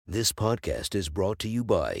This podcast is brought to you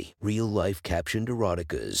by Real Life Captioned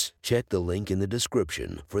Eroticas. Check the link in the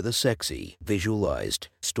description for the sexy, visualized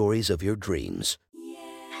stories of your dreams.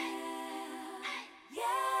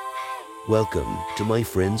 Welcome to my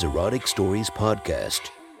friend's Erotic Stories podcast,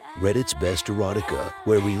 Reddit's Best Erotica,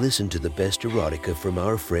 where we listen to the best erotica from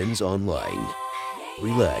our friends online.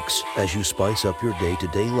 Relax as you spice up your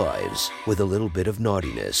day-to-day lives with a little bit of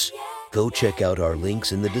naughtiness. Go check out our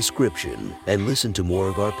links in the description and listen to more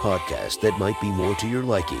of our podcast that might be more to your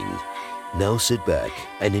liking. Now sit back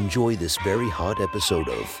and enjoy this very hot episode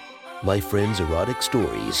of My Friend's Erotic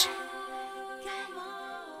Stories.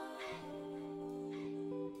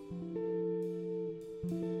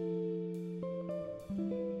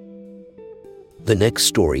 The next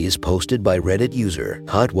story is posted by Reddit user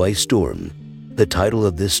Hot Wife Storm. The title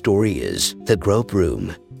of this story is The Grope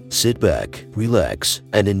Room. Sit back, relax,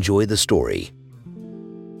 and enjoy the story.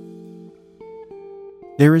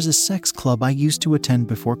 There is a sex club I used to attend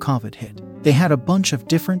before COVID hit. They had a bunch of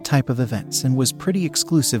different type of events and was pretty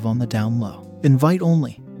exclusive on the down low. Invite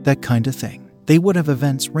only, that kind of thing. They would have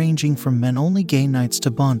events ranging from men-only gay nights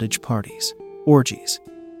to bondage parties, orgies,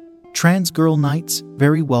 trans girl nights,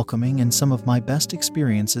 very welcoming, and some of my best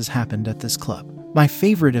experiences happened at this club. My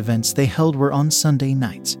favorite events they held were on Sunday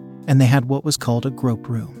nights, and they had what was called a grope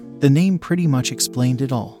room. The name pretty much explained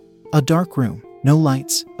it all. A dark room, no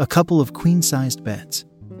lights, a couple of queen-sized beds,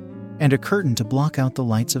 and a curtain to block out the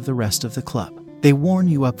lights of the rest of the club. They warn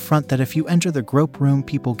you up front that if you enter the grope room,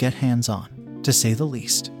 people get hands-on, to say the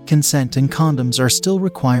least. Consent and condoms are still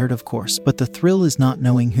required, of course, but the thrill is not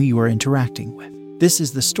knowing who you are interacting with. This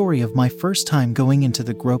is the story of my first time going into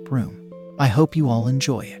the grope room. I hope you all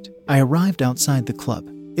enjoy it. I arrived outside the club.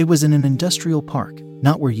 It was in an industrial park,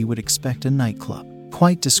 not where you would expect a nightclub.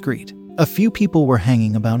 Quite discreet. A few people were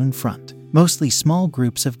hanging about in front, mostly small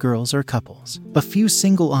groups of girls or couples. A few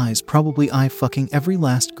single eyes, probably eye-fucking every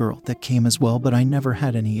last girl that came as well, but I never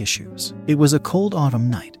had any issues. It was a cold autumn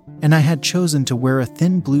night, and I had chosen to wear a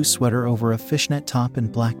thin blue sweater over a fishnet top and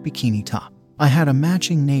black bikini top. I had a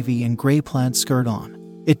matching navy and gray plaid skirt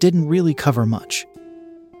on. It didn't really cover much.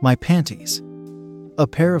 My panties, a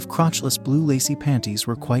pair of crotchless blue lacy panties,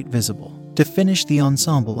 were quite visible. To finish the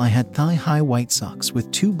ensemble, I had thigh-high white socks with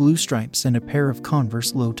 2 blue stripes and a pair of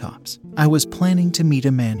Converse low tops. I was planning to meet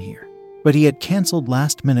a man here, but he had canceled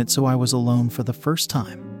last minute, so I was alone for the first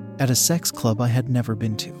time at a sex club I had never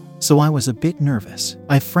been to. So I was a bit nervous.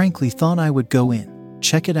 I frankly thought I would go in,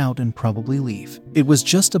 check it out, and probably leave. It was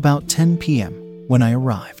just about 10 p.m. when I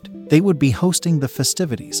arrived. They would be hosting the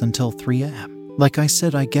festivities until 3 a.m. Like I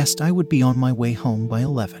said, I guessed I would be on my way home by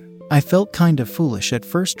 11. I felt kind of foolish at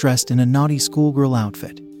first, dressed in a naughty schoolgirl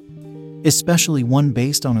outfit, especially one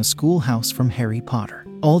based on a schoolhouse from Harry Potter.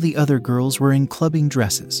 All the other girls were in clubbing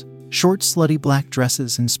dresses. Short, slutty black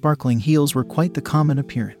dresses and sparkling heels were quite the common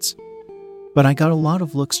appearance. But I got a lot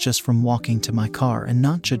of looks just from walking to my car, and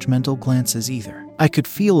not judgmental glances either. I could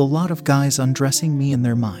feel a lot of guys undressing me in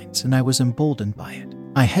their minds, and I was emboldened by it.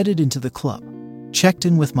 I headed into the club, checked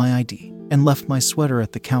in with my ID, and left my sweater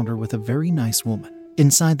at the counter with a very nice woman.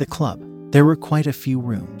 Inside the club, there were quite a few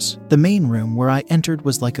rooms. The main room where I entered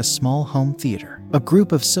was like a small home theater. A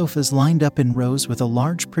group of sofas lined up in rows with a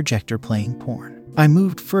large projector playing porn. I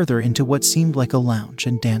moved further into what seemed like a lounge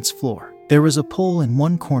and dance floor. There was a pole in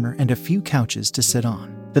one corner and a few couches to sit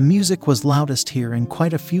on. The music was loudest here, and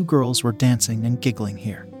quite a few girls were dancing and giggling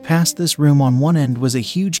here. Past this room on one end was a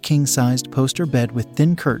huge king-sized poster bed with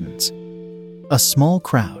thin curtains, a small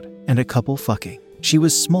crowd, and a couple fucking. She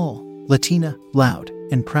was small, Latina, loud,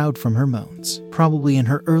 and proud from her moans. Probably in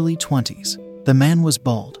her early 20s. The man was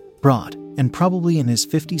bald, broad, and probably in his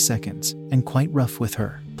 52nd, and quite rough with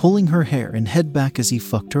her, pulling her hair and head back as he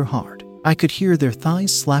fucked her hard. I could hear their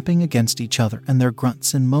thighs slapping against each other and their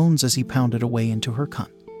grunts and moans as he pounded away into her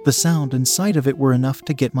cunt. The sound and sight of it were enough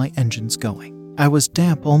to get my engines going. I was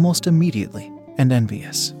damp almost immediately, and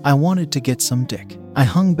envious. I wanted to get some dick. I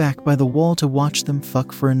hung back by the wall to watch them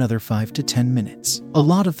fuck for another 5 to 10 minutes. A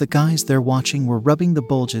lot of the guys there watching were rubbing the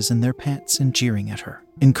bulges in their pants and jeering at her,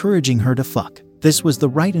 encouraging her to fuck. This was the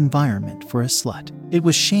right environment for a slut. It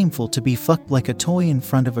was shameful to be fucked like a toy in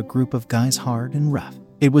front of a group of guys hard and rough.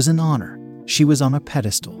 It was an honor. She was on a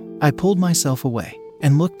pedestal. I pulled myself away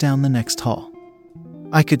and looked down the next hall.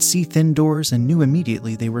 I could see thin doors and knew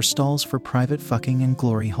immediately they were stalls for private fucking and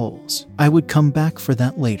glory holes. I would come back for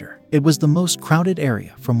that later. It was the most crowded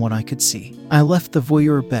area from what I could see. I left the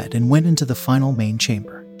voyeur bed and went into the final main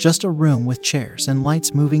chamber. Just a room with chairs and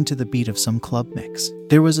lights moving to the beat of some club mix.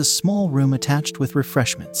 There was a small room attached with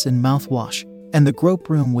refreshments and mouthwash, and the grope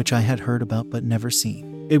room which I had heard about but never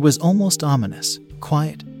seen. It was almost ominous,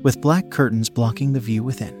 quiet, with black curtains blocking the view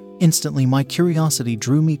within. Instantly, my curiosity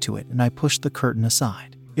drew me to it and I pushed the curtain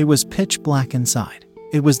aside. It was pitch black inside.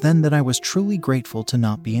 It was then that I was truly grateful to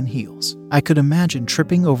not be in heels. I could imagine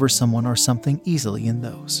tripping over someone or something easily in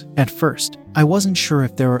those. At first, I wasn't sure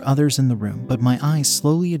if there were others in the room, but my eyes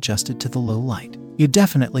slowly adjusted to the low light. You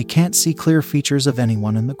definitely can't see clear features of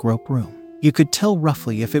anyone in the Grope room. You could tell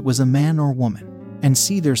roughly if it was a man or woman and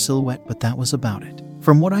see their silhouette, but that was about it.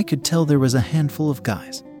 From what I could tell, there was a handful of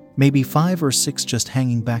guys, maybe 5 or 6 just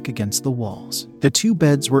hanging back against the walls. The 2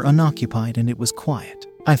 beds were unoccupied and it was quiet.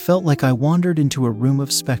 I felt like I wandered into a room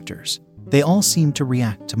of specters. They all seemed to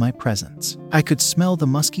react to my presence. I could smell the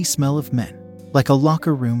musky smell of men, like a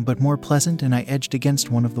locker room but more pleasant, and I edged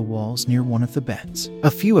against one of the walls near one of the beds.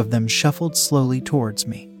 A few of them shuffled slowly towards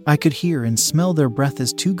me. I could hear and smell their breath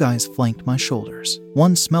as 2 guys flanked my shoulders.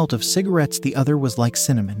 One smelt of cigarettes, the other was like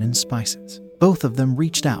cinnamon and spices. Both of them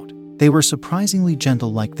reached out. They were surprisingly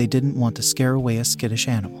gentle, like they didn't want to scare away a skittish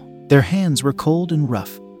animal. Their hands were cold and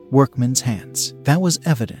rough, workman's hands. That was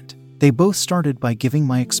evident. They both started by giving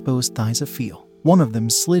my exposed thighs a feel. One of them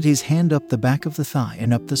slid his hand up the back of the thigh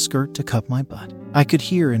and up the skirt to cup my butt. I could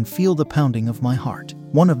hear and feel the pounding of my heart.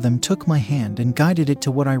 One of them took my hand and guided it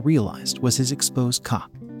to what I realized was his exposed cock.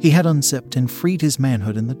 He had unzipped and freed his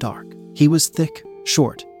manhood in the dark. He was thick,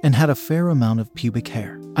 short, and had a fair amount of pubic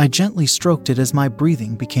hair. I gently stroked it as my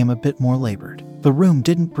breathing became a bit more labored. The room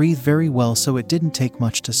didn't breathe very well, so it didn't take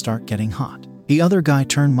much to start getting hot. The other guy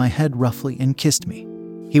turned my head roughly and kissed me.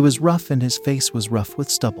 He was rough and his face was rough with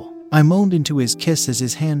stubble. I moaned into his kiss as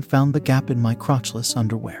his hand found the gap in my crotchless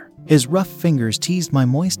underwear. His rough fingers teased my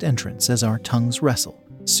moist entrance as our tongues wrestled.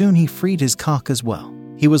 Soon he freed his cock as well.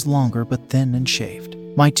 He was longer but thin and shaved.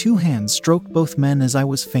 My 2 hands stroked both men as I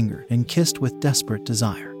was fingered and kissed with desperate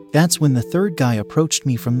desire. That's when the third guy approached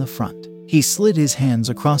me from the front. He slid his hands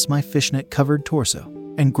across my fishnet-covered torso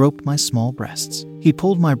and groped my small breasts. He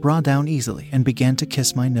pulled my bra down easily and began to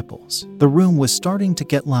kiss my nipples. The room was starting to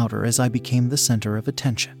get louder as I became the center of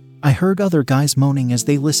attention. I heard other guys moaning as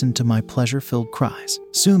they listened to my pleasure-filled cries.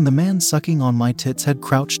 Soon the man sucking on my tits had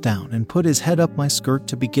crouched down and put his head up my skirt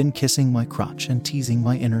to begin kissing my crotch and teasing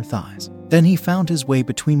my inner thighs. Then he found his way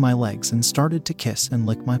between my legs and started to kiss and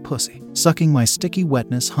lick my pussy, sucking my sticky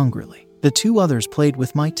wetness hungrily. The 2 others played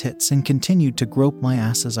with my tits and continued to grope my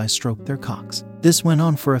ass as I stroked their cocks. This went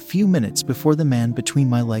on for a few minutes before the man between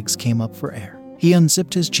my legs came up for air. He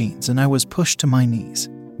unzipped his jeans and I was pushed to my knees,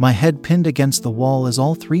 my head pinned against the wall as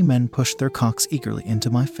all 3 men pushed their cocks eagerly into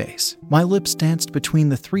my face. My lips danced between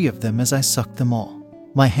the 3 of them as I sucked them all,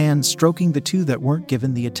 my hands stroking the 2 that weren't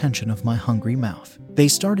given the attention of my hungry mouth. They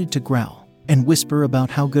started to growl and whisper about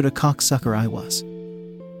how good a cocksucker I was.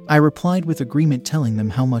 I replied with agreement, telling them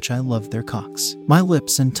how much I loved their cocks. My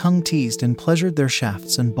lips and tongue teased and pleasured their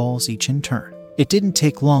shafts and balls each in turn. It didn't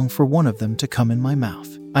take long for one of them to come in my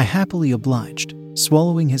mouth. I happily obliged,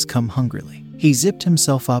 swallowing his cum hungrily. He zipped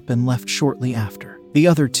himself up and left shortly after. The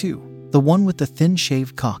other 2, the one with the thin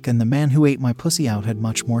shaved cock and the man who ate my pussy out, had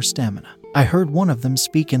much more stamina. I heard one of them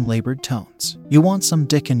speak in labored tones. "You want some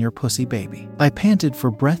dick in your pussy, baby?" I panted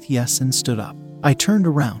for breath, yes, and stood up. I turned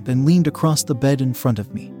around and leaned across the bed in front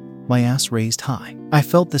of me, my ass raised high. I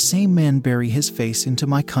felt the same man bury his face into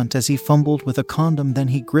my cunt as he fumbled with a condom. Then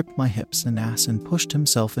he gripped my hips and ass and pushed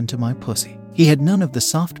himself into my pussy. He had none of the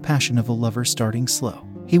soft passion of a lover starting slow.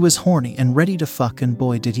 He was horny and ready to fuck, and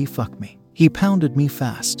boy did he fuck me. He pounded me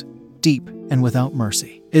fast, deep, and without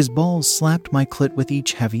mercy. His balls slapped my clit with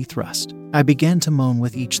each heavy thrust. I began to moan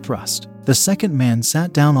with each thrust. The second man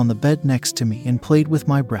sat down on the bed next to me and played with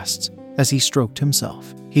my breasts as he stroked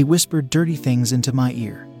himself. He whispered dirty things into my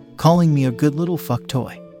ear, calling me a good little fuck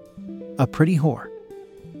toy, a pretty whore,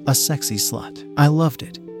 a sexy slut. I loved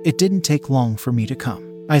it. It didn't take long for me to come.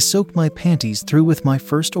 I soaked my panties through with my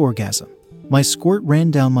first orgasm. My squirt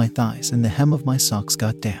ran down my thighs and the hem of my socks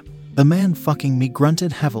got damp. The man fucking me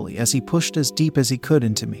grunted heavily as he pushed as deep as he could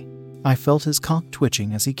into me. I felt his cock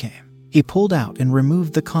twitching as he came. He pulled out and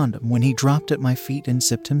removed the condom when he dropped at my feet and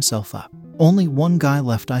sipped himself up. Only one guy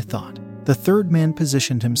left, I thought. The third man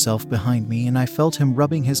positioned himself behind me and I felt him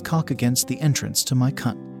rubbing his cock against the entrance to my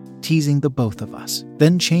cunt, teasing the both of us.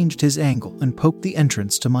 Then changed his angle and poked the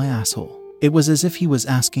entrance to my asshole. It was as if he was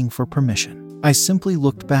asking for permission. I simply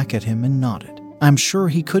looked back at him and nodded. I'm sure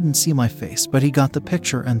he couldn't see my face, but he got the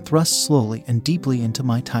picture and thrust slowly and deeply into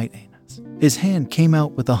my tight anus. His hand came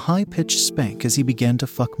out with a high-pitched spank as he began to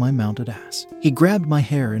fuck my mounted ass. He grabbed my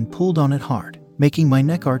hair and pulled on it hard, making my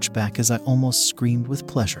neck arch back as I almost screamed with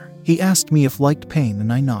pleasure. He asked me if liked pain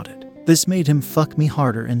and I nodded. This made him fuck me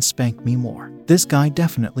harder and spank me more. This guy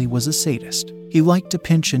definitely was a sadist. He liked to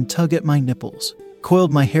pinch and tug at my nipples,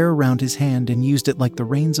 coiled my hair around his hand and used it like the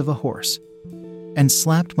reins of a horse, and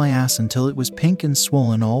slapped my ass until it was pink and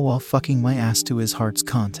swollen, all while fucking my ass to his heart's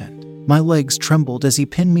content. My legs trembled as he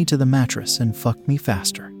pinned me to the mattress and fucked me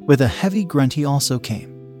faster. With a heavy grunt he also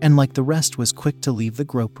came, and like the rest was quick to leave the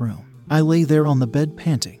grope room. I lay there on the bed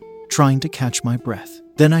panting, trying to catch my breath.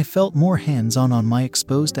 Then I felt more hands on my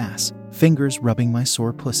exposed ass, fingers rubbing my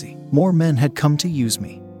sore pussy. More men had come to use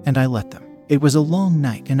me, and I let them. It was a long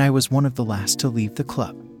night and I was one of the last to leave the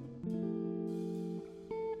club.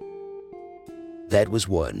 That was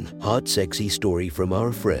one hot, sexy story from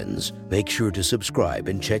our friends. Make sure to subscribe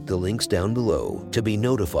and check the links down below to be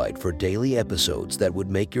notified for daily episodes that would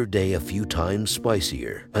make your day a few times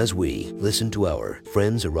spicier as we listen to our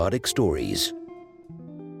friends' erotic stories.